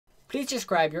Please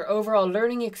describe your overall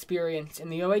learning experience in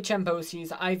the OHM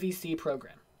BOCES IVC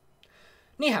program.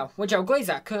 你好，我叫桂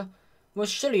萨克，我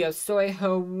16岁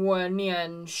和我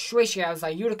念学校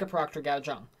在 Utica Proctor 高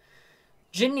中。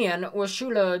今年我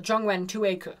修了中文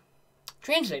 2A 课。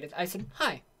Translated, I said,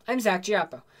 Hi, I'm Zach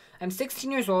Giappo. I'm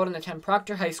 16 years old and attend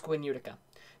Proctor High School in Utica.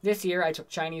 This year I took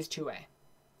Chinese 2A.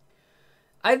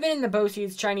 I've been in the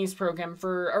BOCES Chinese program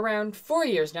for around 4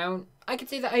 years now, and I can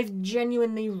say that I've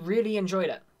genuinely really enjoyed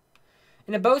it.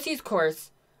 In a BOCES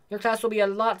course, your class will be a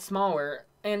lot smaller,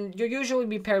 and you'll usually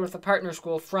be paired with a partner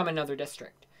school from another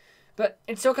district. But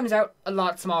it still comes out a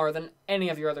lot smaller than any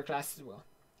of your other classes will.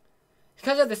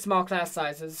 Because of the small class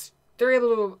sizes, they're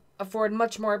able to afford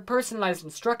much more personalized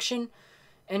instruction,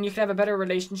 and you can have a better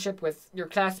relationship with your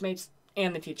classmates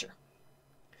and the teacher.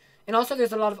 And also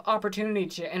there's a lot of opportunity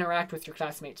to interact with your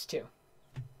classmates too.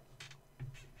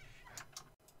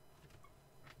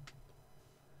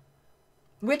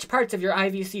 Which parts of your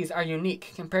IVCs are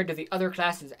unique compared to the other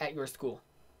classes at your school?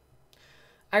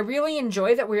 I really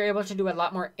enjoy that we're able to do a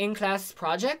lot more in-class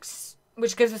projects,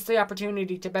 which gives us the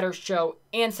opportunity to better show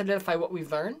and solidify what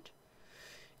we've learned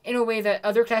in a way that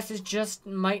other classes just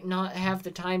might not have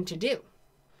the time to do.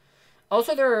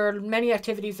 Also, there are many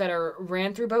activities that are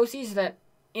ran through BOCES that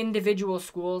individual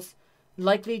schools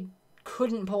likely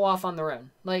couldn't pull off on their own.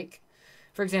 Like,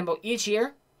 for example, each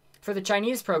year for the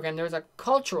Chinese program, there's a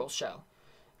cultural show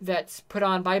that's put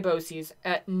on by BOCES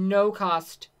at no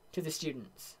cost to the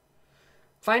students.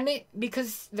 Finally,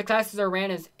 because the classes are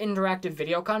ran as interactive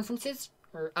video conferences,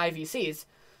 or IVCs,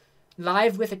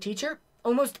 live with a teacher,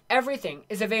 almost everything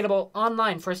is available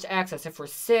online for us to access if we're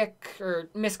sick or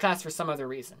miss class for some other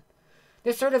reason.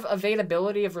 This sort of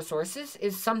availability of resources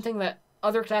is something that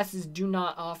other classes do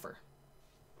not offer.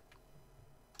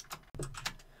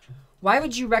 Why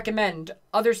would you recommend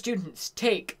other students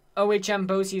take OHM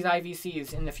BOCES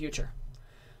IVCs in the future?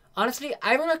 Honestly,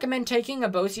 I would recommend taking a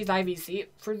BOCES IVC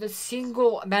for the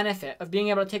single benefit of being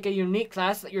able to take a unique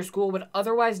class that your school would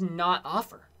otherwise not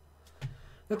offer.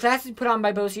 The classes put on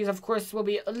by BOCES, of course, will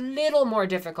be a little more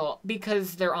difficult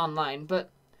because they're online, but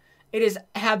it is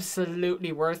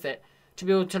absolutely worth it to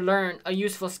be able to learn a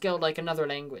useful skill like another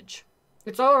language.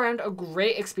 It's all around a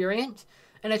great experience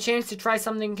and a chance to try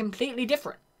something completely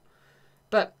different.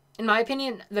 But, in my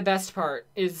opinion, the best part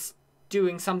is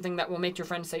doing something that will make your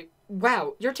friends say,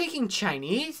 wow, you're taking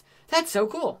Chinese? That's so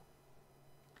cool.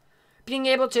 Being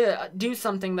able to do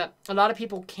something that a lot of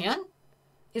people can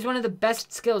is one of the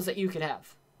best skills that you could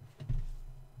have.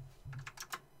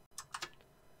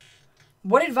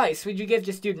 What advice would you give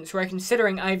to students who are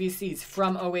considering IVCs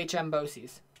from OHM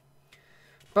BOCES?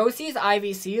 BOCES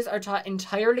IVCs are taught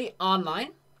entirely online,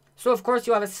 so of course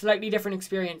you'll have a slightly different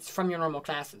experience from your normal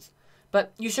classes.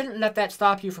 But you shouldn't let that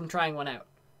stop you from trying one out.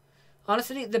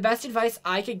 Honestly, the best advice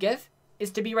I could give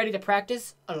is to be ready to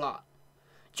practice a lot.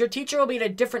 Your teacher will be at a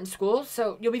different school,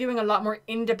 so you'll be doing a lot more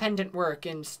independent work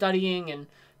and studying and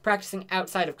practicing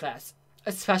outside of class,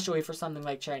 especially for something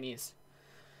like Chinese.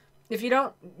 If you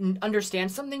don't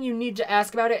understand something, you need to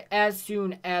ask about it as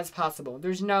soon as possible.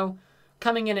 There's no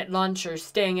coming in at lunch or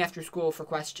staying after school for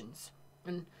questions.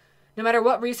 And no matter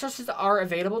what resources are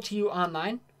available to you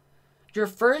online, your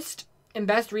first and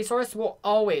best resource will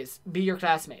always be your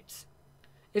classmates.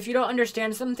 If you don't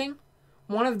understand something,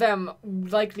 one of them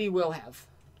likely will have.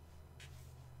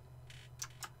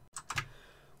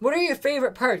 What are your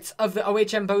favorite parts of the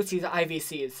OHM BOCES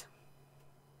IVCs?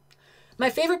 My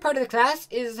favorite part of the class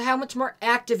is how much more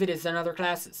active it is than other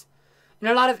classes. In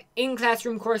a lot of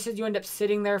in-classroom courses, you end up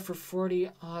sitting there for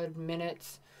 40-odd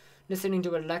minutes, listening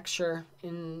to a lecture,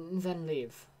 and then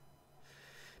leave.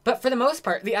 But for the most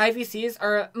part, the IVCs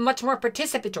are much more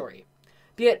participatory,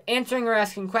 be it answering or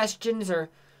asking questions or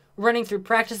running through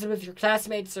practices with your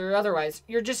classmates or otherwise.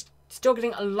 You're just still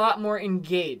getting a lot more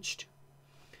engaged.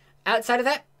 Outside of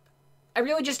that, I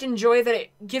really just enjoy that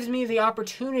it gives me the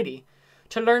opportunity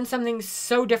to learn something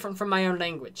so different from my own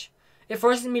language. It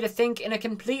forces me to think in a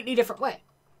completely different way.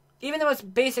 Even the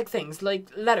most basic things, like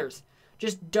letters,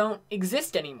 just don't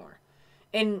exist anymore.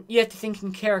 And you have to think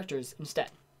in characters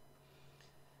instead.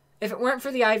 If it weren't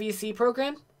for the IVC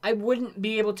program, I wouldn't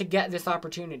be able to get this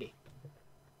opportunity.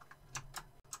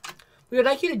 We would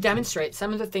like you to demonstrate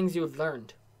some of the things you have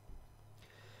learned.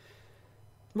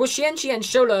 我先前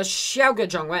修了小个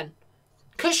中文，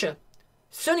可是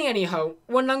4年以后，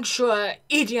我能说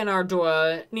一点耳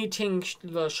朵你听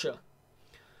了说。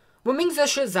我名字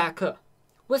是扎克，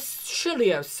我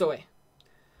16岁。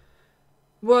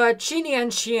我7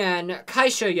年前开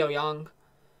始游泳，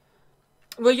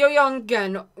我游泳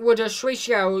跟我的学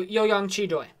校游泳池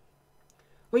队。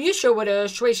我也是我的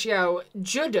学校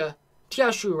觉得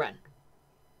跳水人。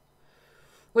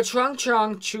我常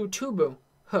常去徒步，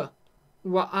和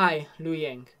我爱露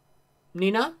营。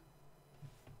你呢？